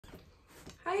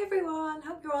Hi everyone,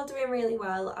 hope you're all doing really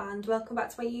well and welcome back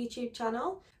to my YouTube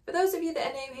channel. For those of you that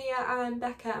are new here, I'm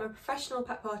Becca. I'm a professional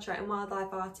pet portrait and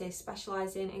wildlife artist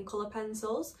specialising in colour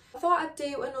pencils. I thought I'd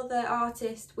do another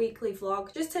artist weekly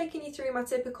vlog, just taking you through my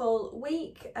typical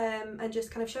week and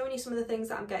just kind of showing you some of the things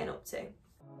that I'm getting up to.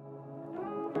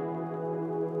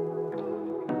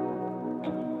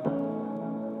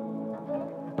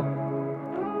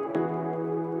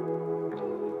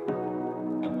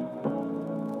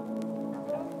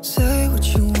 Say what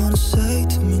you wanna say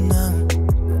to me now.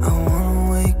 I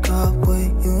wanna wake up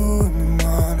with you in the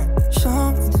morning.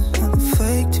 Show me there's nothing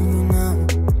fake to me now.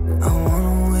 I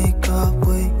wanna wake up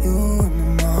with you in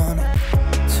the morning.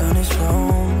 Turn this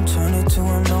room, turn it to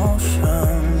an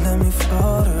ocean. Let me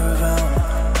float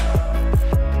around.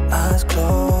 Eyes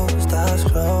closed,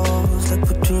 like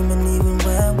we're dreaming even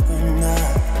when we're not.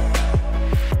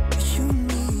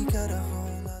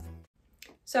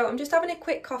 So I'm just having a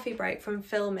quick coffee break from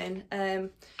filming.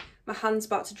 My hand's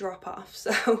about to drop off,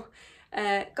 so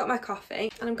got my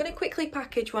coffee and I'm going to quickly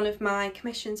package one of my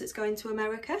commissions that's going to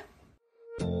America.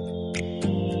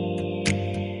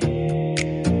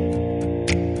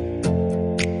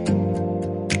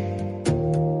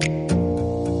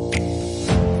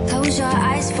 Close your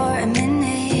eyes for a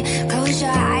minute, close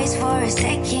your eyes for a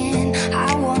second.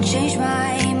 I won't change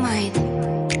my mind.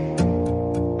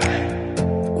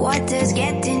 What does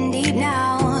getting deep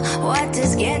now? What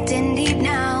does getting deep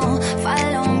now?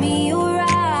 Follow me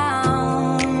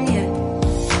around, yeah.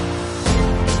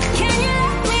 Can you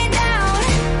let me down?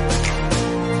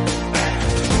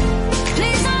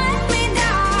 Please don't let me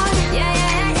down. Yeah,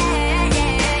 yeah, yeah,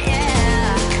 yeah,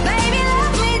 yeah. Baby,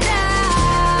 let me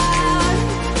down.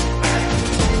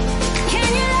 Can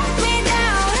you let me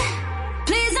down?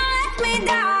 Please don't let me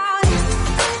down.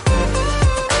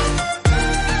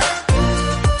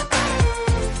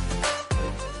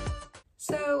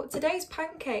 So today's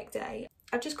pancake day.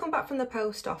 I've just come back from the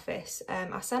post office.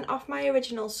 I sent off my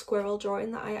original squirrel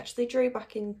drawing that I actually drew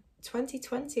back in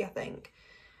 2020, I think.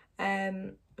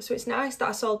 So it's nice that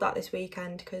I sold that this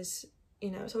weekend because,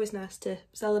 you know, it's always nice to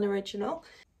sell an original.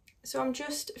 So I'm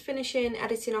just finishing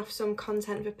editing off some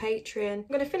content for Patreon. I'm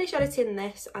going to finish editing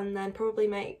this and then probably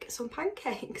make some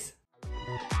pancakes.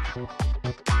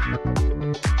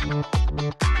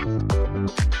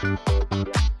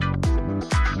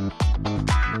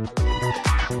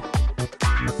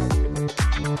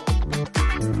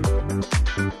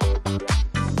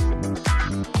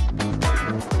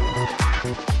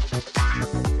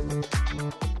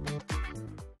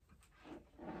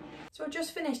 So I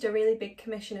just finished a really big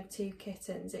commission of 2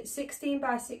 kittens. It's 16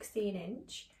 by 16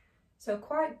 inch, so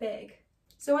quite big.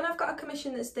 So when I've got a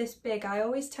commission that's this big, I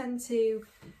always tend to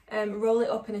roll it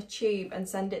up in a tube and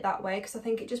send it that way because I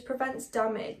think it just prevents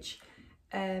damage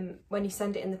when you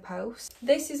send it in the post.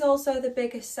 This is also the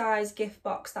biggest size gift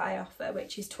box that I offer,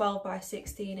 which is 12 by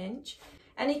 16 inch.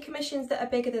 Any commissions that are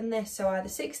bigger than this, so either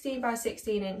 16 by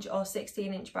 16 inch or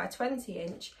 16 inch by 20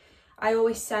 inch, I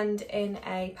always send in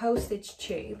a postage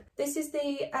tube. This is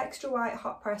the extra white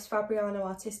hot press Fabriano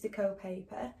Artistico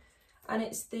paper, and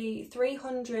it's the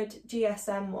 300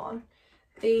 GSM one.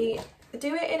 They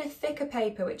do it in a thicker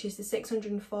paper, which is the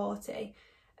 640,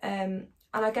 and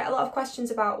I get a lot of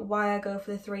questions about why I go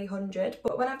for the 300,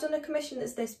 but when I've done a commission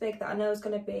that's this big that I know is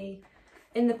going to be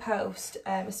in the post,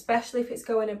 especially if it's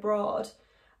going abroad,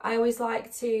 I always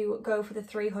like to go for the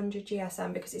 300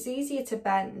 GSM because it's easier to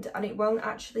bend and it won't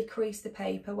actually crease the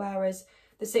paper, whereas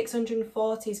the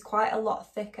 640 is quite a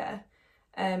lot thicker,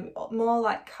 more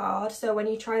like card, so when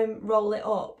you try and roll it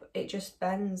up it just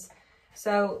bends.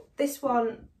 So this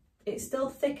one, it's still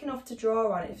thick enough to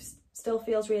draw on, it still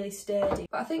feels really sturdy,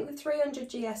 but I think the 300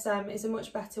 GSM is a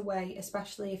much better way,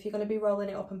 especially if you're going to be rolling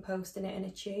it up and posting it in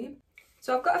a tube.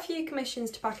 So I've got a few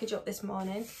commissions to package up this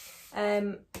morning, so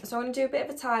I'm going to do a bit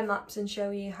of a time lapse and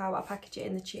show you how I package it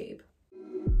in the tube.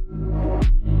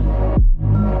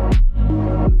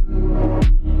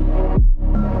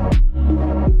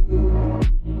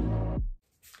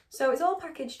 So it's all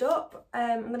packaged up.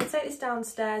 I'm going to take this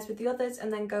downstairs with the others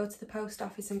and then go to the post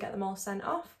office and get them all sent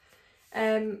off.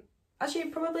 As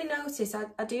you probably noticed,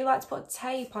 I do like to put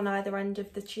tape on either end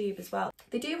of the tube as well.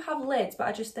 They do have lids, but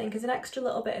I just think as an extra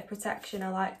little bit of protection, I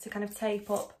like to kind of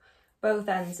tape up both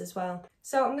ends as well.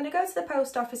 So I'm going to go to the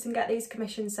post office and get these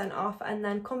commissions sent off and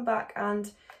then come back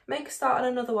and make a start on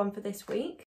another one for this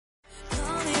week.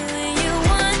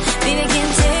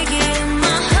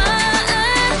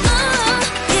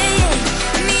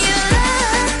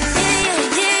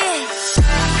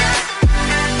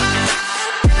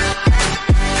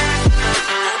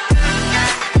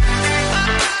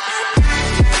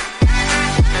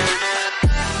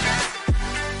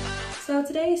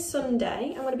 today is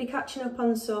Sunday. I'm going to be catching up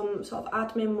on some sort of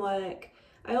admin work.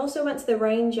 I also went to the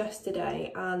range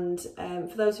yesterday, and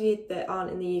for those of you that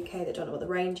aren't in the UK that don't know what the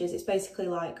range is, it's basically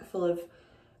like full of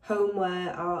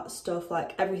homeware, art stuff,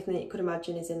 like everything that you could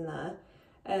imagine is in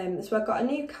there. So I got a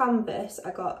new canvas,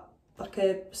 I got like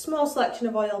a small selection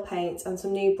of oil paints and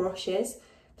some new brushes.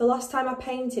 The last time I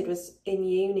painted was in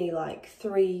uni like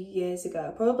 3 years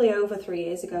ago, probably over 3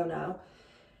 years ago now.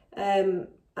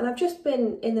 And I've just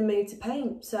been in the mood to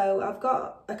paint. So I've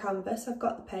got a canvas, I've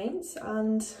got the paints,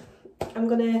 and I'm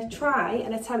gonna try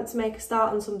and attempt to make a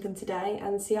start on something today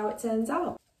and see how it turns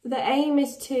out. The aim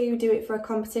is to do it for a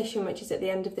competition which is at the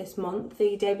end of this month,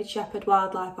 the David Shepherd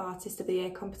Wildlife Artist of the Year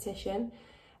competition.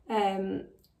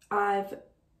 I've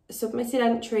submitted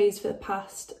entries for the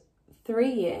past 3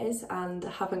 years and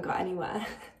haven't got anywhere.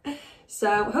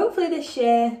 So hopefully this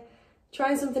year,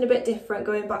 trying something a bit different,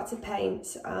 going back to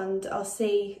paint, and I'll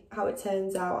see how it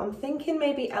turns out. I'm thinking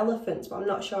maybe elephants, but I'm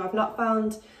not sure. I've not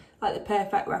found like the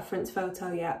perfect reference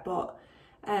photo yet, but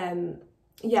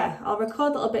yeah, I'll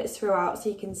record little bits throughout so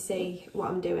you can see what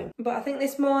I'm doing. But I think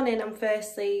this morning I'm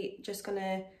firstly just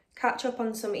gonna catch up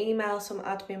on some emails, some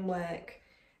admin work.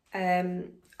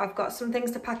 I've got some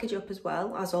things to package up as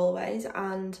well, as always,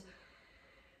 and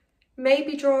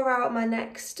maybe draw out my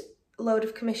next load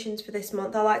of commissions for this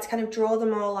month. I like to kind of draw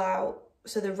them all out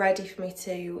so they're ready for me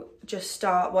to just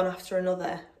start one after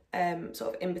another,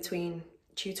 sort of in between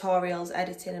tutorials,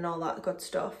 editing and all that good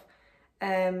stuff.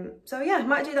 So yeah, I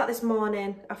might do that this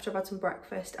morning after I've had some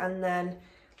breakfast, and then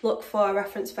look for a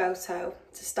reference photo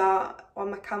to start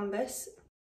on my canvas.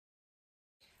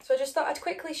 So I just thought I'd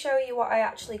quickly show you what I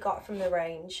actually got from the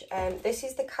range. This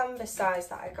is the canvas size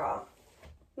that I got.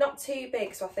 Not too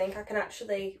big, so I think I can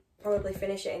actually probably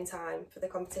finish it in time for the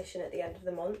competition at the end of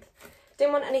the month.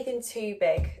 Didn't want anything too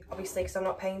big, obviously, because I've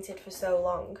not painted for so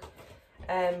long.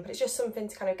 But it's just something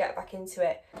to kind of get back into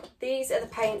it. These are the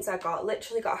paints I got,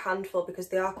 literally got a handful because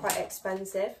they are quite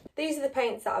expensive. These are the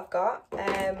paints that I've got,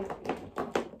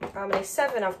 how many?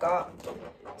 7 I've got.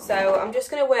 So I'm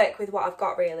just going to work with what I've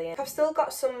got really. I've still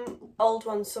got some old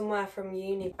ones somewhere from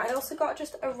uni. I also got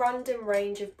just a random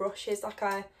range of brushes, like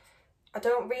I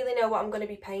don't really know what I'm going to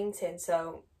be painting,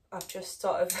 so I've just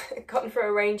sort of gone for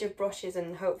a range of brushes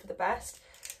and hope for the best.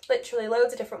 Literally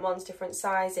loads of different ones, different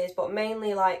sizes, but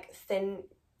mainly like thin,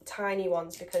 tiny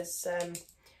ones because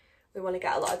we want to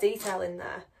get a lot of detail in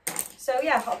there. So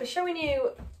yeah, I'll be showing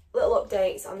you little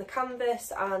updates on the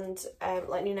canvas and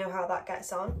letting you know how that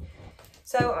gets on.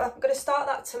 So I'm going to start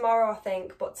that tomorrow, I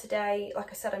think, but today,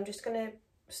 like I said, I'm just going to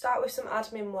start with some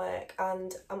admin work,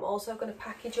 and I'm also going to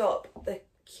package up the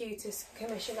cutest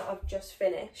commission that I've just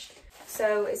finished.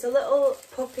 So it's a little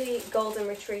puppy golden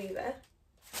retriever.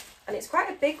 And it's quite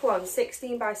a big one,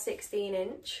 16 by 16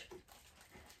 inch.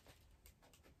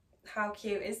 How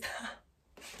cute is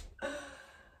that?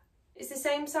 It's the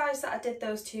same size that I did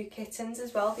those 2 kittens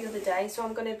as well the other day. So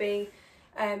I'm going to be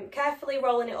carefully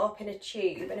rolling it up in a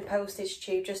tube, in a postage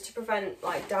tube, just to prevent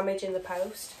like damage in the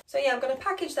post. So yeah, I'm going to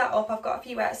package that up. I've got a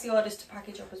few Etsy orders to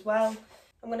package up as well.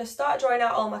 I'm going to start drawing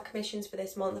out all my commissions for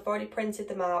this month. I've already printed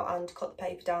them out and cut the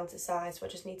paper down to size, so I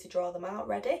just need to draw them out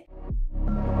ready.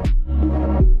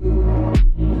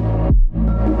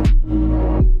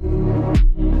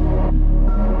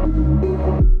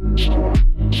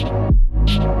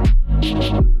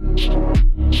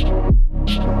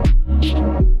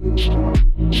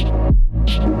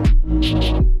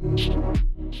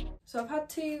 So I've had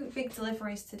 2 big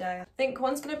deliveries today. I think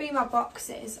one's going to be my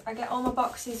boxes. I get all my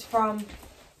boxes from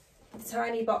the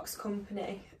Tiny Box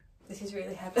company. This is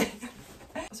really heavy.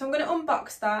 So I'm going to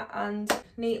unbox that and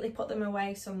neatly put them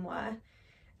away somewhere.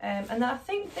 And then I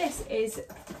think this is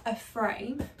a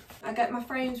frame. I get my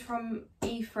frames from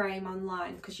eFrame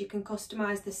online because you can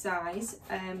customise the size,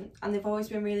 and they've always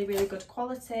been really, really good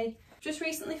quality. Just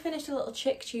recently finished a little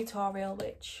chick tutorial,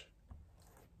 which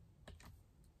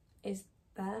is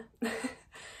there.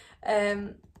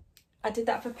 I did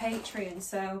that for Patreon,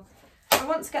 so I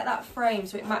want to get that frame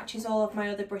so it matches all of my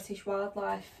other British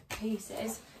wildlife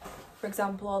pieces. For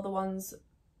example, all the ones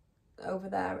over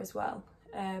there as well.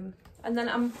 And then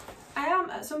I am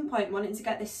at some point wanting to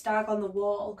get this stag on the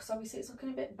wall because obviously it's looking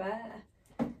a bit bare.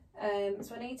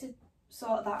 So I need to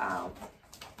sort that out.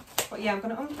 But yeah, I'm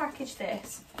going to unpackage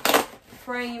this,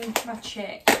 frame my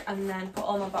chick, and then put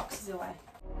all my boxes away.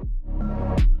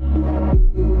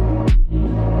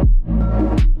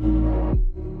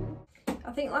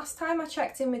 I think last time I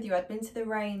checked in with you, I'd been to the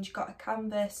range, got a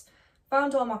canvas,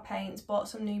 found all my paints, bought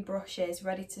some new brushes,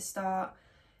 ready to start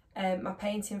my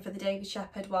painting for the David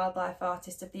Shepherd Wildlife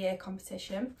Artist of the Year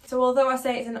competition. So although I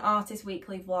say it's an artist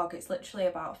weekly vlog, it's literally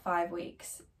about 5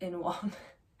 weeks in one.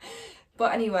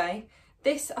 But anyway,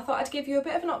 this, I thought I'd give you a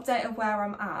bit of an update of where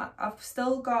I'm at. I've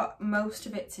still got most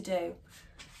of it to do,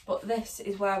 but this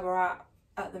is where we're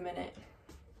at the minute.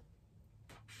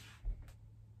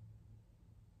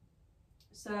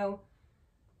 So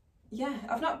yeah,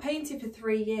 I've not painted for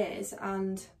 3 years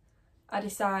and I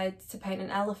decided to paint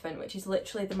an elephant, which is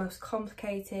literally the most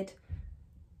complicated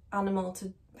animal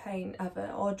to paint ever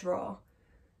or draw.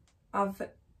 I've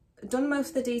done most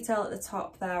of the detail at the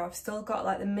top there. I've still got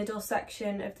like the middle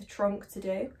section of the trunk to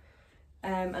do,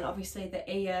 and obviously the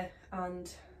ear and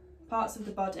parts of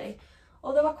the body.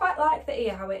 Although I quite like the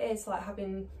ear how it is, like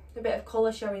having a bit of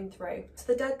colour showing through.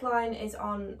 So the deadline is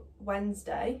on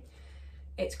Wednesday.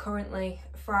 It's currently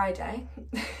Friday.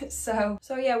 so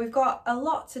yeah, we've got a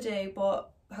lot to do,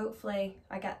 but hopefully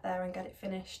I get there and get it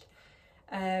finished.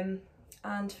 And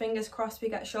fingers crossed we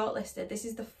get shortlisted. This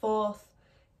is the 4th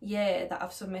year that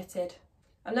I've submitted.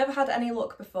 I've never had any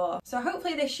luck before, so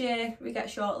hopefully this year we get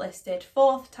shortlisted.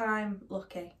 4th time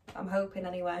lucky, I'm hoping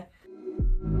anyway.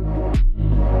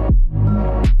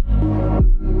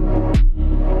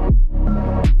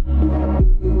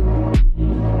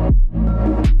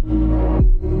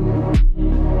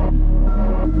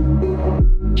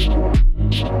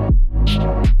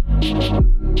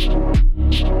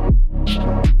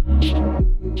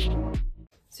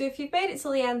 So if you've made it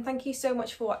till the end, thank you so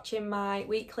much for watching my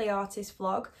weekly artist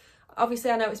vlog.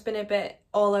 Obviously I know it's been a bit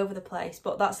all over the place,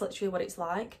 but that's literally what it's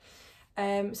like.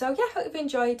 So yeah, hope you've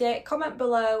enjoyed it. Comment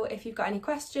below if you've got any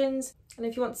questions, and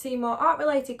if you want to see more art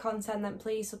related content, then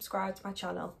please subscribe to my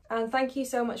channel. And thank you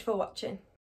so much for watching.